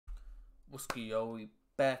What's good, yo? We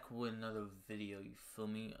back with another video, you feel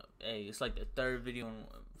me? Hey, it's like the third video in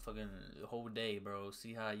fucking the whole day, bro.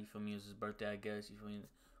 CHII, you feel me? It was his birthday, I guess, you feel me?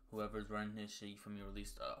 Whoever's running his shit, you feel me,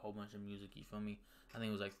 released a whole bunch of music, you feel me? I think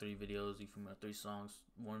it was like 3 videos, you feel me? 3 songs,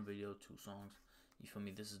 1 video, 2 songs, you feel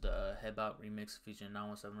me? This is the Head Bop remix featuring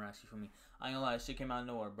 917 RACKZ, you feel me? I ain't gonna lie, this shit came out of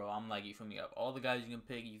nowhere, bro. I'm like, you feel me? Of all the guys you can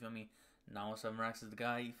pick, you feel me? 917 RACKZ is the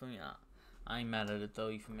guy, you feel me? I ain't mad at it though,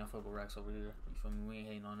 you feel me? I fuck with RACKZ over here, you feel me? We ain't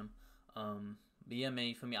hating on him. But yeah, man,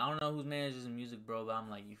 you feel me? I don't know who's manages in music, bro, but I'm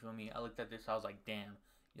like, you feel me? I looked at this, I was like, damn,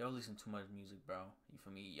 you're releasing too much music, bro. You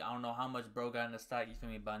feel me? I don't know how much bro got in the stock, you feel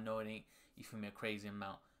me? But I know it ain't, you feel me, a crazy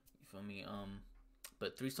amount. You feel me?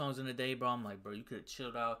 But 3 songs in a day, bro, I'm like, bro, you could have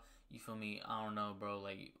chilled out, you feel me? I don't know, bro,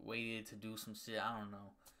 like, waited to do some shit, I don't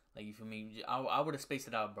know. Like, you feel me? I would have spaced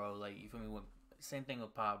it out, bro. Like, you feel me? Same thing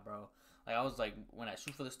with Pop, bro. Like, I was like, when that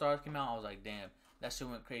Shoot for the Stars came out, I was like, damn, that shit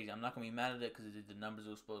went crazy. I'm not gonna be mad at it because it did the numbers it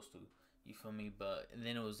was supposed to. You feel me? But and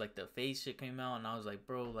then it was like the Phase shit came out, and I was like,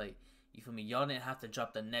 bro, like, you feel me? Y'all didn't have to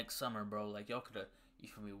drop the next summer, bro. Like, y'all could have, you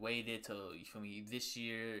feel me, waited till, you feel me, this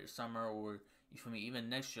year, summer, or, you feel me, even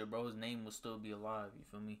next year, bro. His name will still be alive, you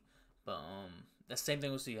feel me? But, the same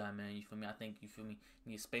thing with CHII, man, you feel me? I think, you feel me,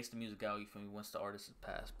 you need to space the music out, you feel me, once the artist is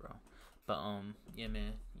passed, bro. But, yeah,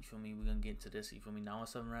 man, you feel me? We're gonna get into this, you feel me?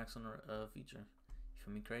 917 RACKZ on the, feature. You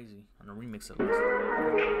feel me? Crazy. On the remix of this.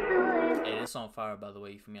 Hey, this song fire, by the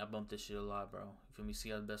way. You feel me? I bumped this shit a lot, bro. You feel me? See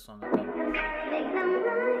how the best song I think.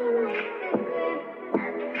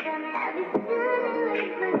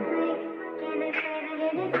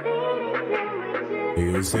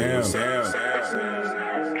 AyoSam.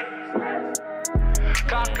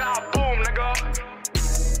 Clap, clap, boom, nigga.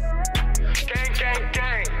 Gang, gang,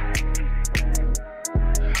 gang.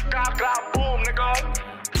 Clap, clap, boom, nigga.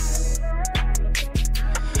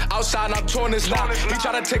 Outside, I'm torn this lock. He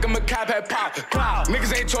tryna take him a cap, head pop.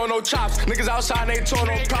 Niggas ain't torn no chops. Niggas outside ain't torn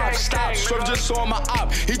no props. Stop. Swerve just saw my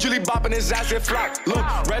op. He Julie bopping his ass and flop. Look,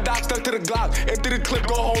 red dot stuck to the Glock. Empty the clip,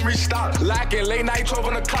 go home, restock. Lacking, late night, 12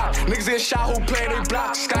 on the clock. Niggas in shot who playin' they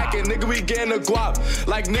block. Stacking, nigga, we getting the guap.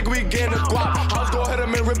 Like, nigga, we getting the guap. House go hit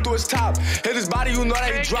him and rip through his top. Hit his body, you know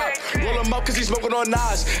that he drop. Roll him up cause he smoking on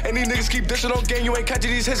Nas. And these niggas keep dishing on game. You ain't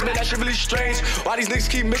catching these hits, man. That shit really strange. Why these niggas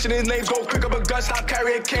keep missing his names? Go pick up a gun, stop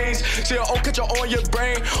carrying canes. See your old catcher on your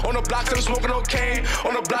brain. On the block, still smoking on cane.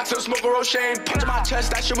 On the block, still smoking Roshane. Punch my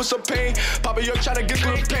chest, that shit was some pain. Papa, yo, tryna get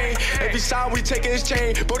through the pain. Every sign we taking his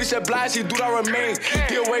chain. Brody said, blast, he do not remain.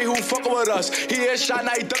 He away, who fucking with us? He is shot,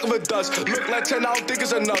 now he ducking with dust. Look like 10, I don't think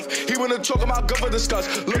it's enough. He wanna talk about gun for discuss.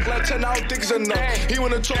 Look like 10, I don't think it's enough. He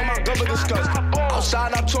wanna talk about gun for discuss.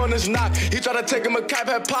 Outside, I'm torn his knock. He tryna take him a cap,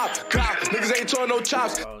 head pop. Clock, niggas ain't torn no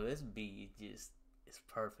chops. Bro, this beat just, it's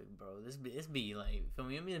perfect, bro. This beat, like, you feel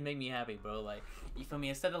me? It make me happy, bro. Like, you feel me?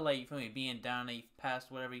 Instead of, like, you feel me, being down and you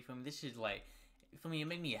passed whatever, you feel me? This shit's like, you feel me? It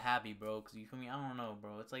make me happy, bro. Cause you feel me? I don't know,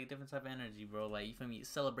 bro. It's like a different type of energy, bro. Like, you feel me?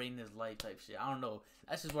 Celebrating this life type shit. I don't know.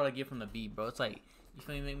 That's just what I get from the beat, bro. It's like, you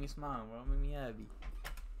feel me? Make me smile, bro. Make me happy.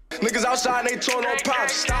 Niggas outside, they torn no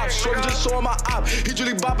props. Stop, swerve just saw my op. He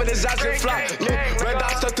Julie bopping his ass and flop. Look, red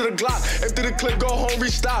dot stuck to the Glock. Empty the clip, go home,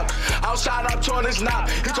 restock. Outside, I'm torn his knot.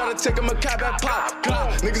 He tryna take him a cap and pop.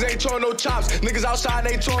 Niggas ain't torn no chops. Niggas outside,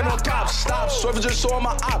 they torn no props. Stop, swerve just saw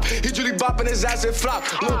my op. He Julie bopping his ass and flop.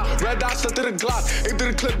 Look, red dot stuck to the Glock. Empty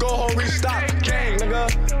the clip, go home, restock. Gang, nigga.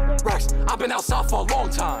 RACKZ, I've been outside for a long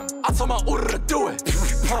time. I told my order to do it.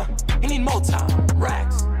 He need more time.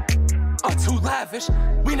 RACKZ. Too lavish,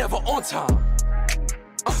 we never on time.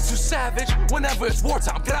 Too savage, whenever it's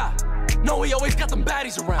wartime. Gra. No, we always got them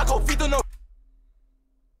baddies around. I go feed the no.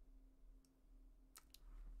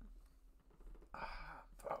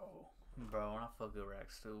 Bro, I fuck with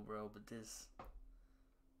RACKZ too, bro. But this,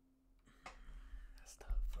 that's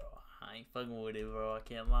tough, bro. I ain't fucking with it, bro. I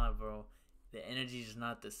can't lie, bro. The energy's just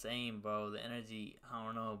not the same, bro. The energy, I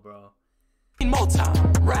don't know, bro. More time,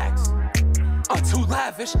 RACKZ. Too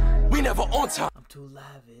lavish, we never on time. I'm too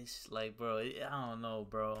lavish, like, bro. I don't know,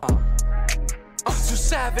 bro. Too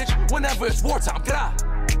savage, whenever it's wartime. Gra.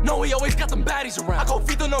 No, we always got them baddies around. I go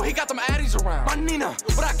feed the no, he got them addies around. My Nina,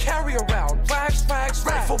 what I carry around. RACKZ, RACKZ,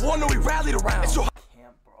 RACKZ. For war, no, we rallied around. It's too I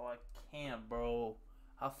can't, bro.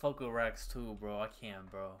 I fuck with RACKZ too, bro. I can't,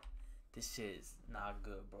 bro. This shit is not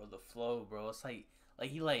good, bro. The flow, bro. It's like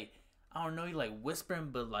he like, I don't know, he like whispering,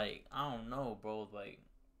 but like, I don't know, bro. Like,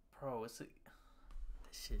 bro, it's like,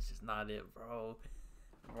 this shit's just not it, bro.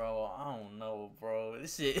 Bro, I don't know, bro.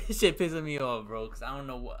 This shit pissing me off, bro, because I don't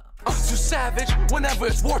know what. Too savage, whenever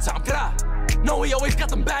it's wartime. Gra. No, we always got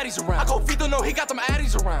them baddies around. I go feed the no, he got them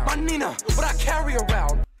addies around. My Nina, what I carry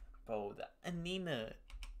around. Bro, that Nina,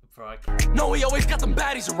 Bro, I can't. No, he always got them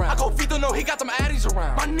baddies around. I go Vito, no, he got them addies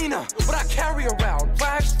around. My Nina, what I carry around.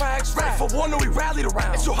 Rags, rags, rags. For war, no, we rallied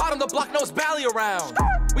around. It's too hot on the block, no, it's Bally around.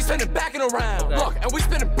 We spinning back and around. Okay. Look, and we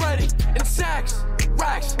spinning bready in sacks,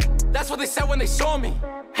 racks. That's what they said when they saw me.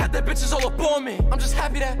 Had their bitches all up on me. I'm just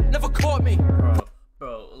happy that never caught me.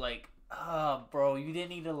 Bro, like, bro, you didn't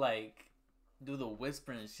need to, like, do the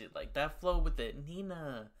whispering and shit. Like, that flow with the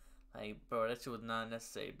Nina. Like, bro, that shit was not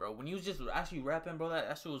necessary, bro. When you was just actually rapping, bro,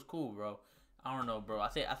 that shit was cool, bro. I don't know, bro. I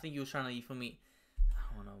think you was trying to, you feel me?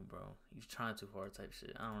 I don't know, bro. You was trying too hard type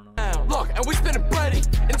shit. I don't know. Look, and we spinning bready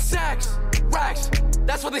in sacks, racks.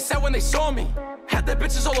 That's what they said when they saw me. Had their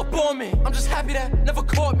bitches all up on me. I'm just happy that never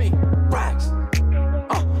caught me. Racks.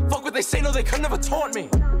 Fuck what they say, no, they could never taunt me.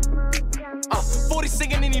 40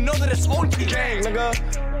 singing and you know that it's on key. Gang,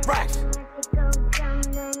 nigga. Racks.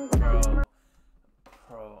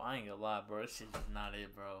 Bro, I ain't gonna lie, bro. This shit is not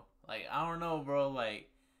it, bro. Like, I don't know, bro. Like,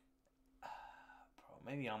 bro,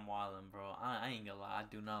 maybe I'm wildin', bro. I ain't gonna lie. I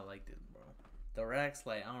do not like this, bro. The RACKZ,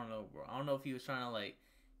 like, I don't know, bro. I don't know if he was trying to, like,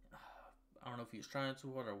 I don't know if he was trying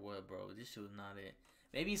too hard or what, bro. This shit was not it.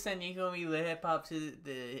 Maybe send, you feel me, the hip hop to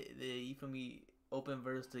the you feel me, open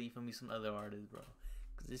verse to, you feel me, some other artists, bro.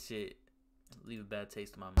 Cause this shit leave a bad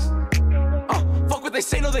taste in my mouth. Fuck what they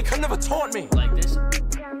say, no, they could never taunt me. Like this.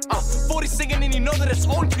 40 singing and you know that it's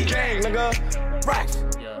on key. Gang, nigga.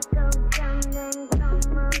 RACKZ. Yeah.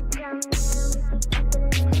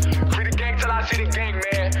 Free the gang till I see the gang,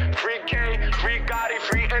 man. Free K, free Gotti,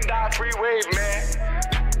 free Enda, free Wave,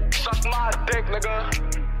 man. Suck my dick, nigga.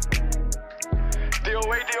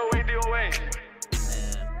 DOA, DOA, DOA.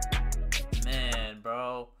 Man,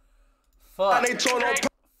 bro. Fuck. They told no.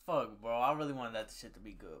 Fuck, bro. I really wanted that shit to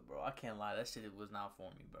be good, bro. I can't lie. That shit was not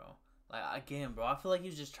for me, bro. Like, again, bro, I feel like he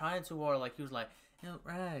was just trying too hard. Like, he was like, yo,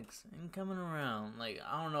 RACKZ, ain't coming around. Like,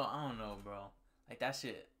 I don't know, bro. Like, that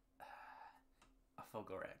shit, I fuck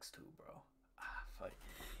with RACKZ too, bro. Fuck.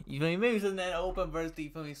 You feel me? Maybe it's in that open verse, you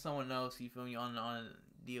feel me? Someone else, you feel me? On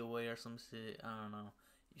DOA or some shit. I don't know.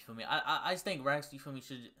 You feel me? I just think RACKZ, you feel me,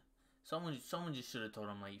 should, someone just should have told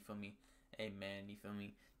him, like, you feel me? Hey, man, you feel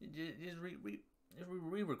me? Just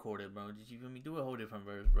re-record it, bro. Just, you feel me? Do a whole different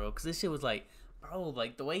verse, bro. Cause this shit was like, bro,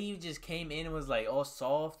 like the way he just came in was like all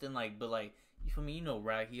soft and like, but like, you feel me? You know,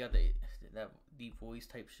 RACKZ, he got that deep voice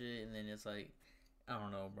type shit, and then it's like, I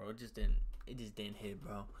don't know, bro. It just didn't hit,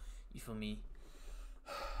 bro. You feel me?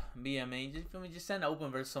 But yeah, man, you just feel me? Just send an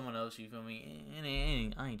open verse to someone else. You feel me?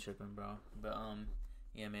 And I ain't tripping, bro. But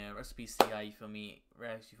yeah, man. Recipe CHII. You feel me?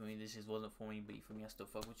 RACKZ. You feel me? This just wasn't for me, but you feel me? I still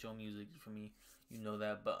fuck with your music. You feel me? You know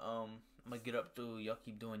that. But I'm gonna get up through. Y'all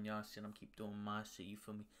keep doing y'all shit. I'm keep doing my shit. You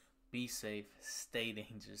feel me? Be safe. Stay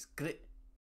dangerous. Good.